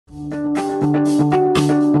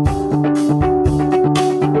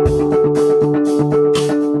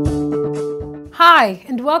Hi,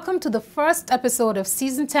 and welcome to the first episode of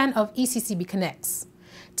Season 10 of ECCB Connects.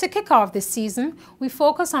 To kick off this season, we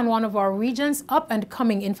focus on one of our region's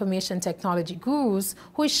up-and-coming information technology gurus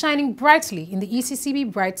who is shining brightly in the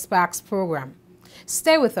ECCB Bright Sparks Programme.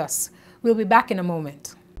 Stay with us. We'll be back in a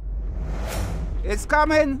moment. It's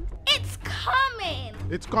coming! It's coming!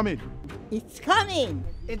 It's coming! It's coming!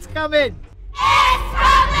 It's coming! It's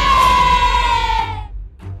coming!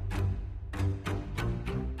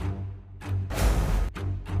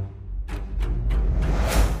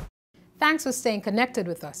 Thanks for staying connected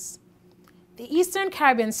with us. The Eastern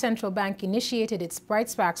Caribbean Central Bank initiated its Bright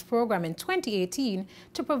Sparks program in 2018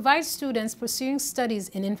 to provide students pursuing studies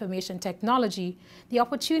in information technology the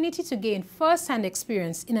opportunity to gain first-hand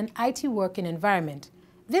experience in an IT working environment.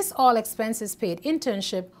 This all-expenses-paid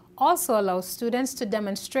internship also allows students to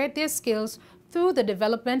demonstrate their skills through the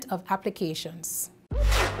development of applications.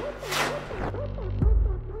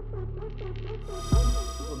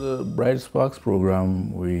 The Bright Sparks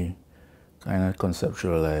program, we kind of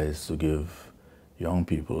conceptualized to give young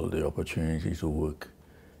people the opportunity to work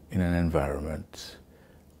in an environment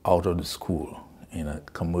out of the school, in a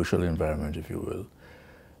commercial environment, if you will.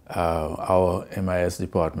 Our MIS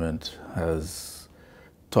department has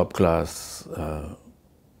top-class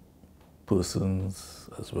persons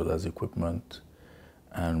as well as equipment,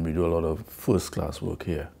 and we do a lot of first-class work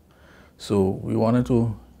here. So we wanted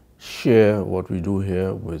to share what we do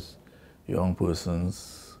here with young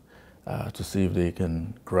persons to see if they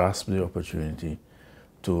can grasp the opportunity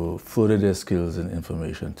to further their skills in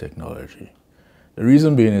information technology. The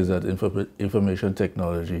reason being is that information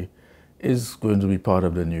technology is going to be part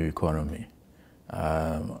of the new economy.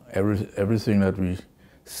 Everything that we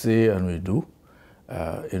say and we do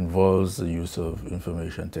involves the use of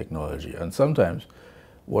information technology. And sometimes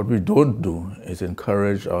what we don't do is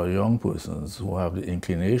encourage our young persons who have the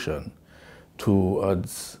inclination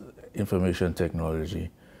towards information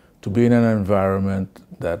technology to be in an environment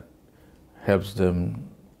that helps them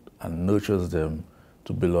and nurtures them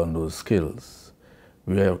to build on those skills.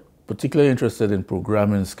 We are particularly interested in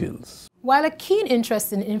programming skills. While a keen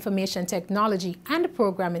interest in information technology and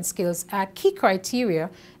programming skills are key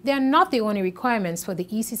criteria, they are not the only requirements for the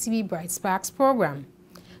ECCB Bright Sparks program.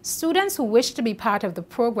 Students who wish to be part of the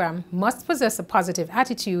program must possess a positive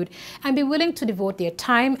attitude and be willing to devote their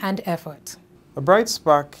time and effort. A Bright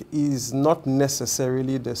Spark is not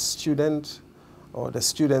necessarily the student or the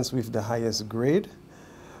students with the highest grade,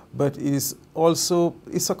 but it's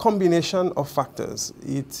a combination of factors.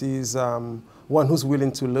 It is one who's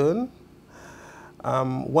willing to learn,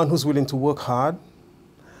 one who's willing to work hard,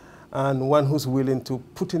 and one who's willing to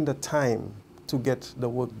put in the time to get the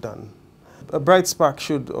work done. A Bright Spark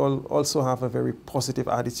should also have a very positive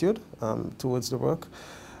attitude towards the work.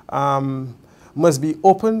 Must be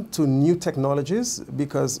open to new technologies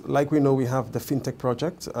because, like we know, we have the FinTech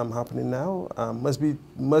project happening now. Must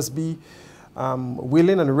be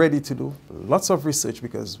willing and ready to do lots of research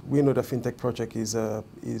because we know the FinTech project is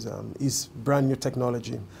brand new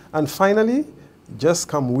technology. And finally, just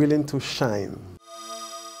come willing to shine.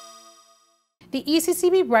 The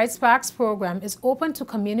ECCB Bright Sparks program is open to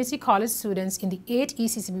community college students in the 8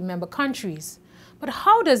 ECCB member countries. But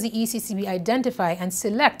how does the ECCB identify and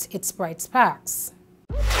select its Bright Sparks?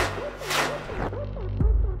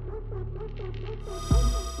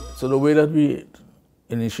 So the way that we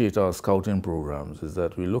initiate our scouting programs is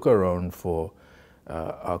that we look around for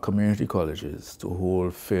our community colleges to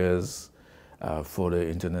hold fairs for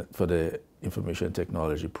the information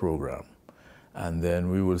technology program. And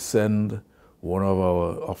then we will send one of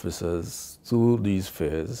our officers to these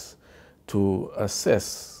fairs to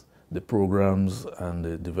assess the programs and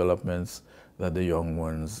the developments that the young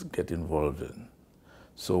ones get involved in.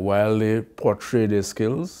 So while they portray their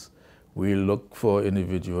skills, we look for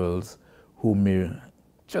individuals who may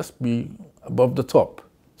just be above the top,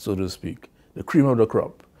 so to speak, the cream of the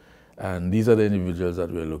crop. And these are the individuals that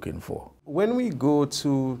we're looking for. When we go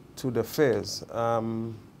to the fairs,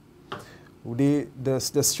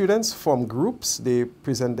 the students form groups, they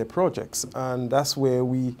present their projects, and that's where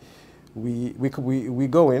we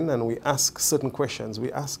go in and we ask certain questions.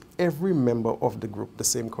 We ask every member of the group the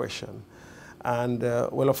same question. And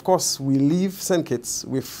well, of course, we leave St. Kitts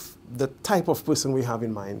with the type of person we have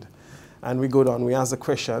in mind. And we go down, we ask the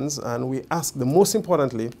questions, and we ask, the most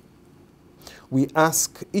importantly, we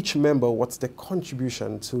ask each member what's their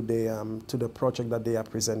contribution to the project that they are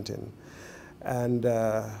presenting. And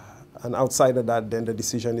outside of that, then the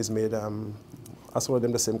decision is made. Ask all of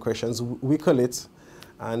them the same questions. We collate,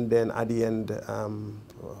 And then at the end,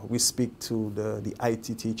 we speak to the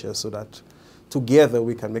IT teacher so that together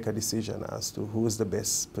we can make a decision as to who is the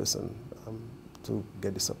best person to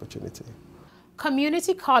get this opportunity.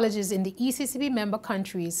 Community colleges in the ECCB member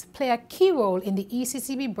countries play a key role in the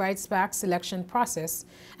ECCB Bright Sparks selection process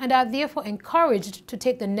and are therefore encouraged to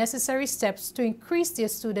take the necessary steps to increase their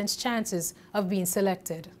students' chances of being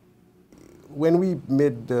selected. When we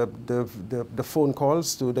made the phone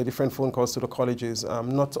calls to the different phone calls to the colleges,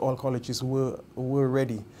 not all colleges were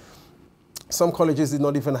ready. Some colleges did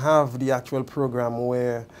not even have the actual program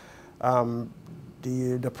where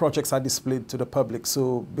the projects are displayed to the public.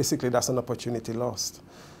 So basically that's an opportunity lost.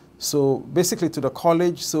 So basically to the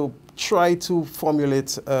college, so try to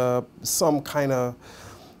formulate some kind of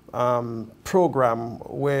program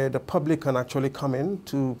where the public can actually come in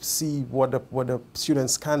to see what the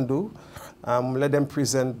students can do. Let them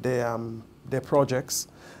present their projects,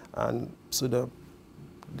 and so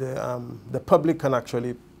the public can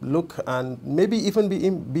actually look and maybe even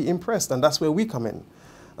be impressed, and that's where we come in.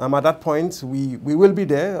 At that point, we will be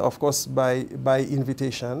there, of course, by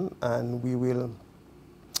invitation, and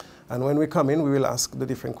when we come in, we will ask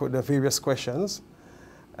the various questions,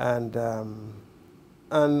 and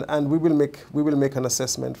we will make an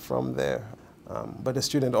assessment from there. But the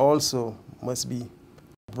student also must be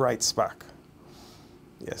bright spark,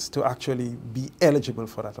 yes, to actually be eligible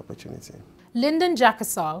for that opportunity. Lyndon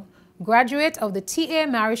Jackasol, graduate of the T.A.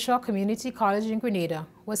 Marishaw Community College in Grenada,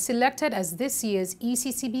 was selected as this year's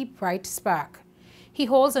ECCB Bright Spark. He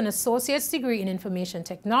holds an associate's degree in information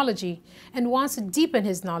technology and wants to deepen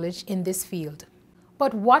his knowledge in this field.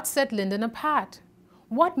 But what set Lyndon apart?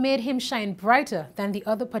 What made him shine brighter than the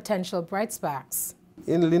other potential Bright Sparks?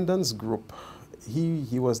 In Lyndon's group,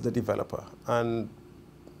 he was the developer, and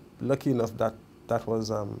lucky enough that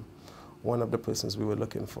was one of the persons we were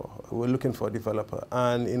looking for. We were looking for a developer,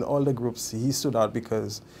 and in all the groups he stood out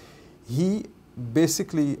because he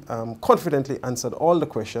basically confidently answered all the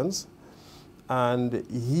questions, and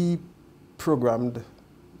he programmed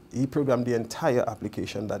the entire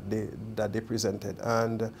application that they presented.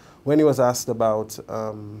 And when he was asked about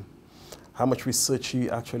how much research he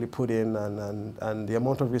actually put in and the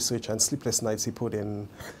amount of research and sleepless nights he put in,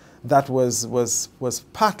 that was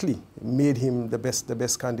partly made him the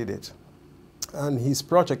best candidate. And his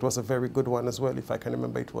project was a very good one as well. If I can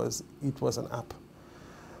remember, it was an app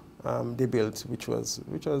they built, which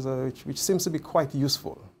seems to be quite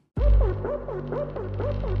useful.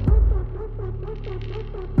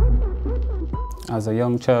 As a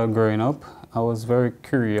young child growing up, I was very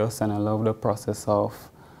curious, and I loved the process of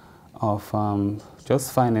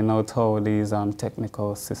just finding out how these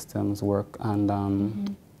technical systems work, and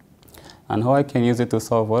how I can use it to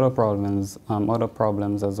solve other problems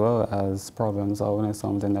as well as problem solving is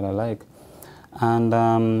something that I like.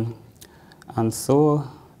 And so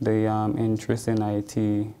the interest in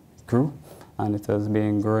IT grew, and it has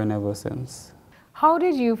been growing ever since. How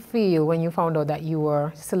did you feel when you found out that you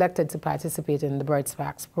were selected to participate in the Bright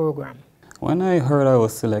Sparks program? When I heard I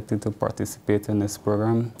was selected to participate in this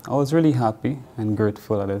program, I was really happy and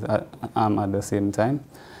grateful at the same time.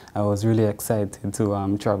 I was really excited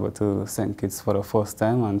to travel to St. Kitts for the first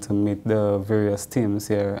time and to meet the various teams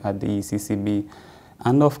here at the ECCB,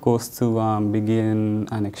 and of course to begin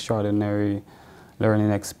an extraordinary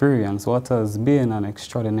learning experience. What has been an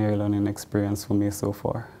extraordinary learning experience for me so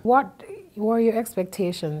far? What were your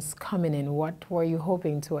expectations coming in? What were you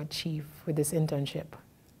hoping to achieve with this internship?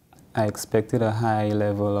 I expected a high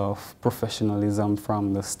level of professionalism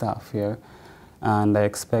from the staff here, and I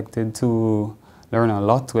expected to learn a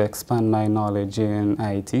lot to expand my knowledge in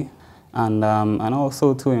IT, and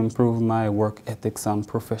also to improve my work ethics and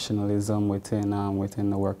professionalism within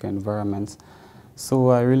the work environment. So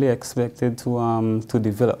I really expected to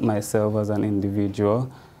develop myself as an individual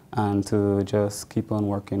and to just keep on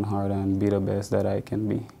working hard and be the best that I can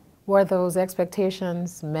be. Were those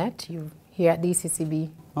expectations met here at the ECCB?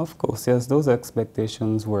 Of course, yes, those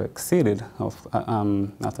expectations were exceeded,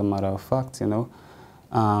 as a matter of fact, you know.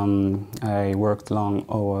 I worked long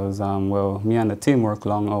hours, well, me and the team worked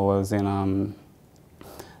long hours in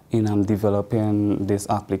developing this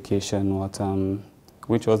application,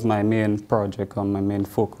 which was my main project or my main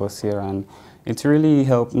focus here, and it really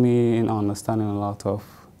helped me in understanding a lot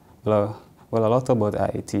about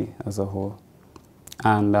IT as a whole,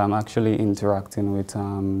 and actually interacting with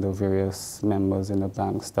the various members in the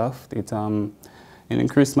bank staff. It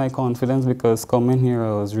increased my confidence because coming here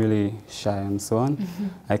I was really shy and so on.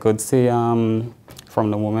 I could say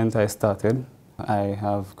from the moment I started, I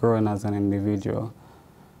have grown as an individual.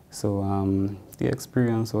 So the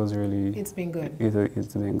experience was really... It's been good.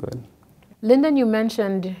 It's been good. Lyndon, you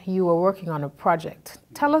mentioned you were working on a project.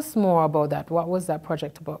 Tell us more about that. What was that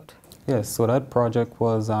project about? Yes, so that project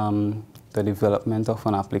was the development of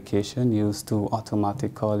an application used to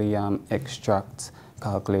automatically extract,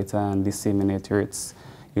 calculate, and disseminate rates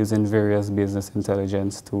using various business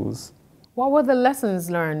intelligence tools. What were the lessons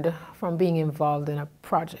learned from being involved in a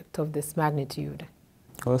project of this magnitude?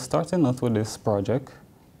 Well, starting out with this project,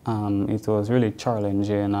 it was really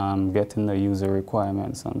challenging getting the user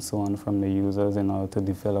requirements and so on from the users in order to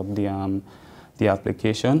develop the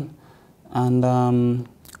application. And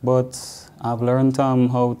but I've learned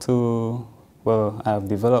how to, well, I've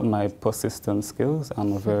developed my persistence skills.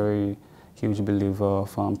 I'm a very huge believer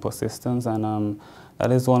of persistence, and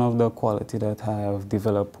that is one of the qualities that I have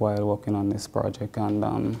developed while working on this project.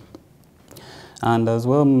 And as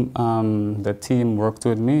well, the team worked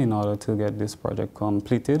with me in order to get this project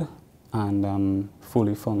completed and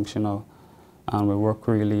fully functional. And we worked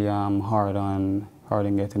really hard in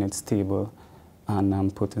getting it stable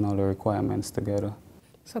and putting all the requirements together.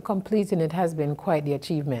 So completing it has been quite the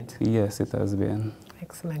achievement. Yes, it has been.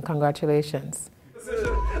 Excellent. Congratulations.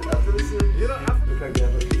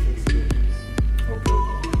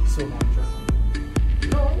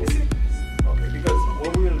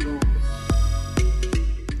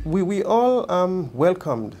 We all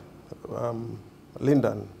welcomed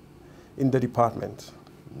Lyndon in the department,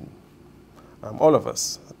 all of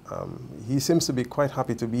us. He seems to be quite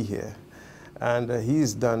happy to be here, and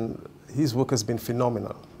his work has been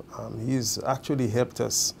phenomenal. He's actually helped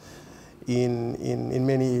us in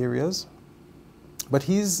many areas, but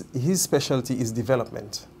his specialty is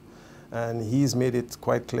development, and he's made it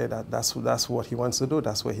quite clear that that's what he wants to do,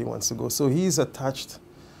 that's where he wants to go. So he's attached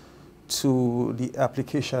to the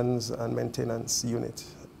applications and maintenance unit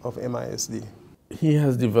of MISD. He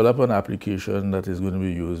has developed an application that is going to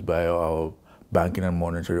be used by our banking and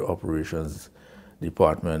monetary operations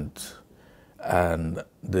department, and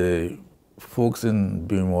the folks in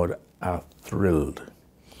Beaumont are thrilled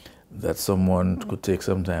that someone could take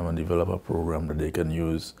some time and develop a program that they can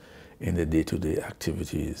use in the day-to-day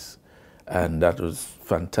activities. And that was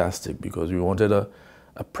fantastic because we wanted a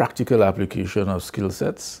practical application of skill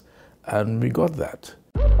sets, and we got that.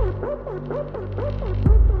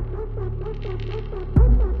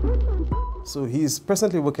 So he's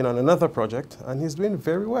presently working on another project, and he's doing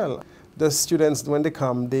very well. The students, when they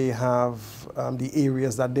come, they have the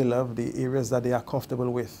areas that they love, the areas that they are comfortable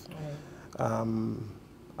with.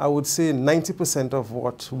 I would say 90% of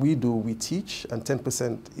what we do, we teach, and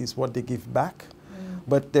 10% is what they give back.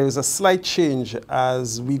 But there is a slight change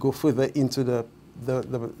as we go further into the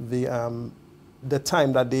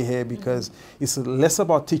time that they have, because it's less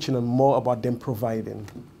about teaching and more about them providing.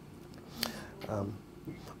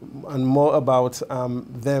 And more about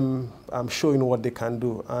them showing what they can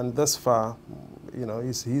do. And thus far, you know,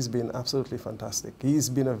 he's been absolutely fantastic. He's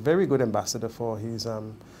been a very good ambassador for his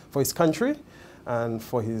country and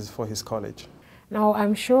for his college. Now,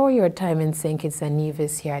 I'm sure your time in St. Kitts and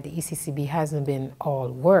Nevis here at the ECCB hasn't been all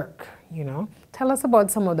work, you know. Tell us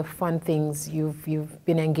about some of the fun things you've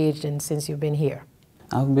been engaged in since you've been here.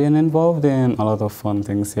 I've been involved in a lot of fun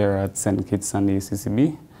things here at St. Kitts and the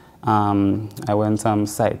ECCB. I went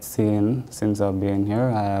sightseeing since I've been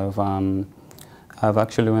here. I've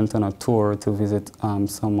actually went on a tour to visit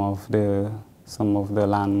some of the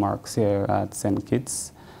landmarks here at St.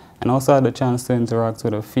 Kitts, and also had the chance to interact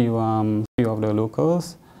with a few of the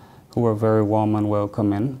locals who were very warm and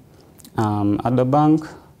welcoming. At the bank,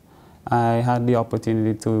 I had the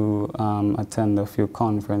opportunity to attend a few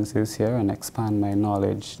conferences here and expand my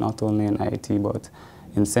knowledge, not only in IT but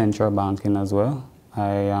in central banking as well.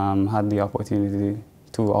 I had the opportunity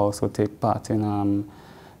to also take part in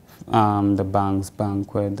the bank's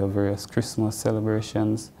banquet, the various Christmas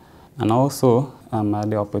celebrations, and also had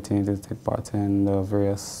the opportunity to take part in the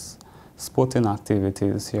various sporting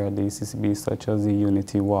activities here at the ECCB, such as the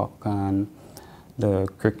Unity Walk and the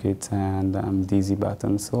cricket and DZ bat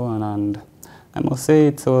and so on. And I must say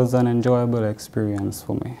it was an enjoyable experience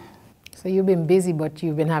for me. So you've been busy, but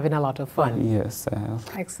you've been having a lot of fun. Yes, I have.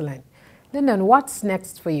 Excellent. Lyndon, what's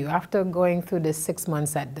next for you? After going through the 6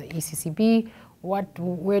 months at the ECCB,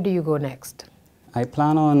 where do you go next? I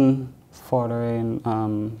plan on further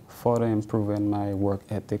improving my work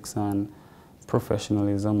ethics and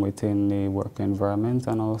professionalism within the work environment,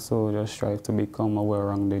 and also just strive to become a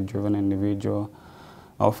well-rounded, driven individual.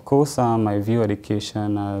 Of course, I view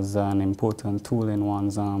education as an important tool in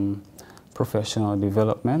one's professional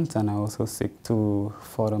development, and I also seek to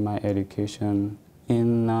further my education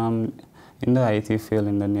in the IT field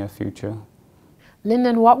in the near future.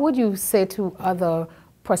 Lyndon, what would you say to other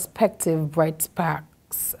prospective Bright Spark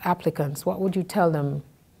applicants? What would you tell them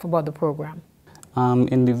about the program?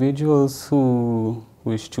 Individuals who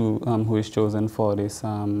is chosen for this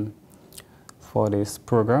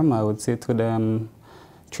program, I would say to them,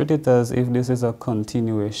 treat it as if this is a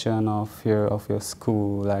continuation of your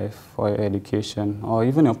school life or your education or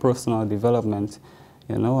even your personal development.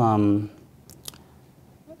 You know,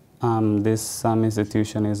 this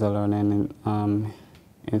institution is a learning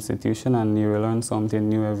institution, and you will learn something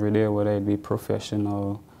new every day, whether it be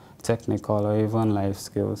professional, technical, or even life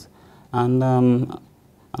skills. And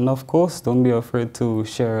of course, don't be afraid to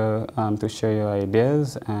share your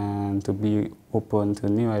ideas and to be open to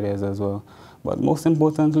new ideas as well. But most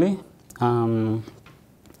importantly,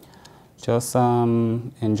 just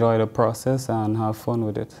enjoy the process and have fun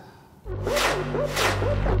with it.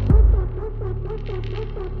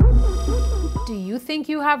 Do you think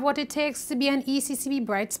you have what it takes to be an ECCB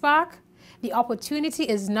Bright Spark? The opportunity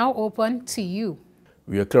is now open to you.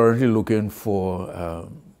 We are currently looking for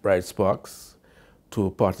Bright Sparks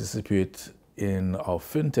to participate in our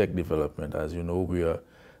fintech development. As you know, we are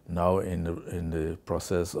now in the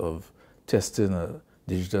process of testing a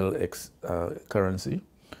digital currency.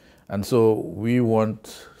 And so we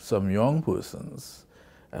want some young persons,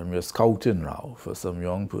 and we're scouting now for some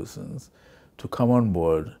young persons to come on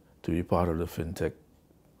board to be part of the fintech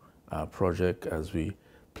project as we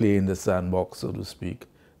play in the sandbox, so to speak,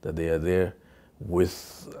 that they are there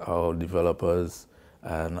with our developers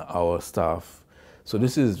and our staff. So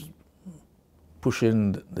this is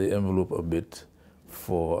pushing the envelope a bit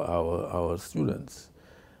for our students.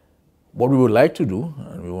 What we would like to do,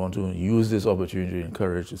 and we want to use this opportunity to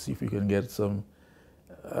encourage to see if we can get some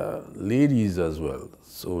ladies as well.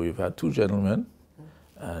 So we've had 2 gentlemen,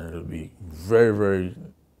 and it'll be very, very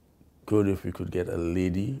good if we could get a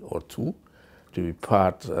lady or 2 to be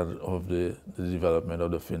part of the development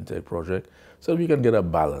of the fintech project, so we can get a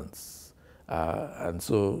balance. And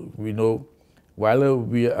so we know, while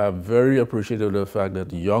we are very appreciative of the fact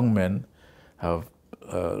that young men have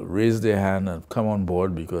raised their hand and come on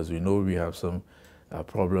board, because we know we have some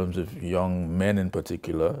problems with young men in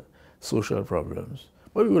particular, social problems.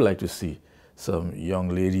 But we would like to see some young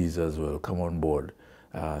ladies as well come on board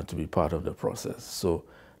to be part of the process. So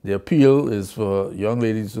the appeal is for young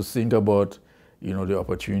ladies to think about, you know, the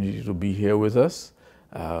opportunity to be here with us.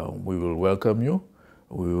 We will welcome you.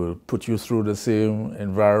 We will put you through the same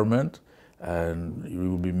environment, and you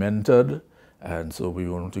will be mentored. And so we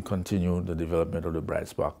want to continue the development of the Bright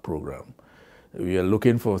Spark program. We are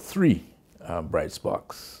looking for 3 Bright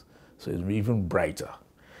Sparks, so it'll be even brighter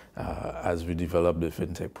as we develop the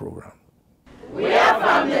fintech program. We are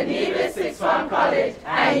from the Nevis Sixth Form College,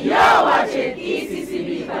 and you're watching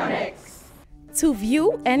ECCB Connects. To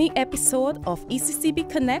view any episode of ECCB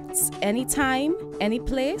Connects anytime, any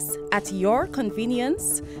place, at your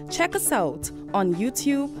convenience, check us out on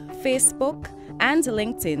YouTube, Facebook, and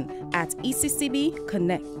LinkedIn at ECCB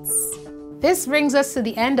Connects. This brings us to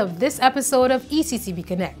the end of this episode of ECCB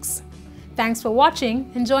Connects. Thanks for watching,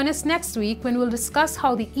 and join us next week when we'll discuss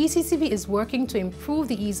how the ECCB is working to improve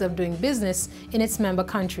the ease of doing business in its member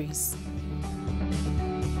countries.